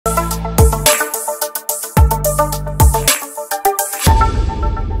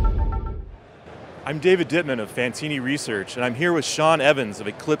I'm David Dittman of Fantini Research, and I'm here with Sean Evans of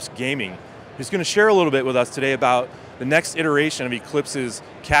Eclipse Gaming, who's going to share a little bit with us today about the next iteration of Eclipse's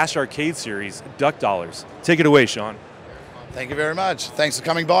Cash Arcade series, Duck Dollars. Take it away, Sean. Thank you very much. Thanks for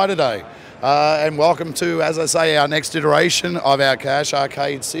coming by today. And welcome to, as I say, our next iteration of our Cash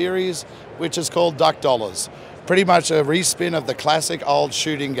Arcade series, which is called Duck Dollars. Pretty much a respin of the classic old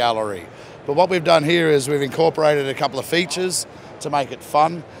shooting gallery. But what we've done here is we've incorporated a couple of features to make it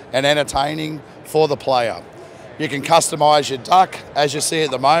fun and entertaining for the player. You can customise your duck. As you see at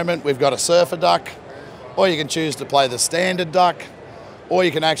the moment, we've got a surfer duck, or you can choose to play the standard duck, or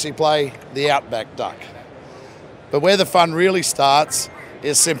you can actually play the outback duck. But where the fun really starts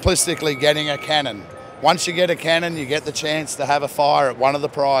is simplistically getting a cannon. Once you get a cannon, you get the chance to have a fire at one of the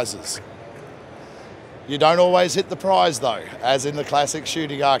prizes. You don't always hit the prize though, as in the classic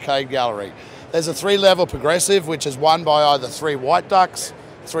shooting arcade gallery. There's a 3-level progressive, which is won by either 3 white ducks,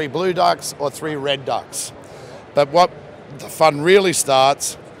 3 blue ducks, or 3 red ducks. But what the fun really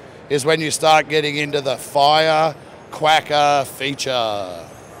starts is when you start getting into the fire quacker feature.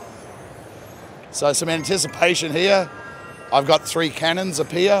 So some anticipation here. I've got 3 cannons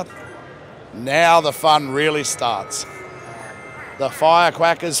appear. Now the fun really starts. The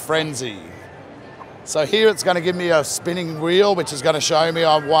Firecracker's Frenzy. So here it's going to give me a spinning wheel, which is going to show me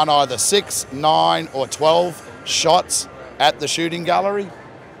I've won either 6, 9, or 12 shots at the shooting gallery.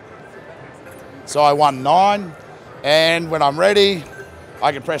 So I won 9, and when I'm ready,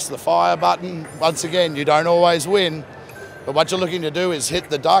 I can press the fire button. Once again, you don't always win, but what you're looking to do is hit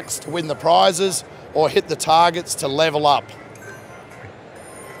the ducks to win the prizes, or hit the targets to level up.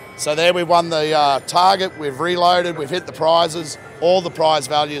 So there we won the target, we've reloaded, we've hit the prizes. All the prize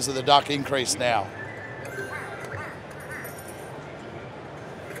values of the duck increase now.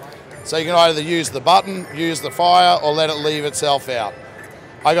 So you can either use the button, use the fire, or let it leave itself out.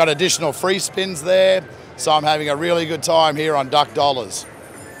 I got additional free spins there, so I'm having a really good time here on Duck Dollars.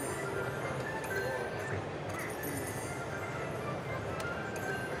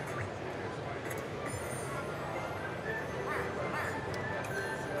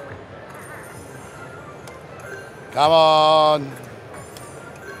 Come on.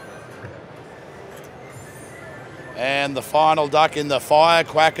 And the final duck in the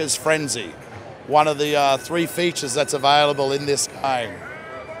Firecracker's Frenzy. One of the 3 features that's available in this game.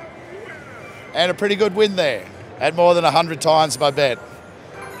 And a pretty good win there, at more than 100 times my bet.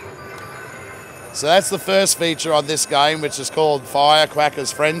 So that's the first feature on this game, which is called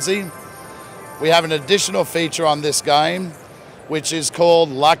Firecracker's Frenzy. We have an additional feature on this game, which is called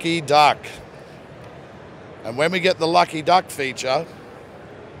Lucky Duck. And when we get the Lucky Duck feature,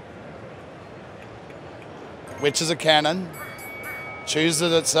 which is a cannon, chooses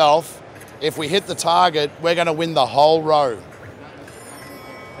it itself. If we hit the target, we're going to win the whole row.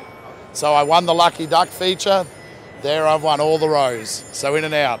 So I won the Lucky Duck feature. There I've won all the rows. So in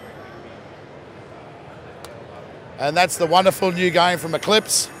and out. And that's the wonderful new game from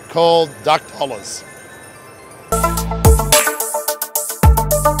Eclipse called Duck Dollars.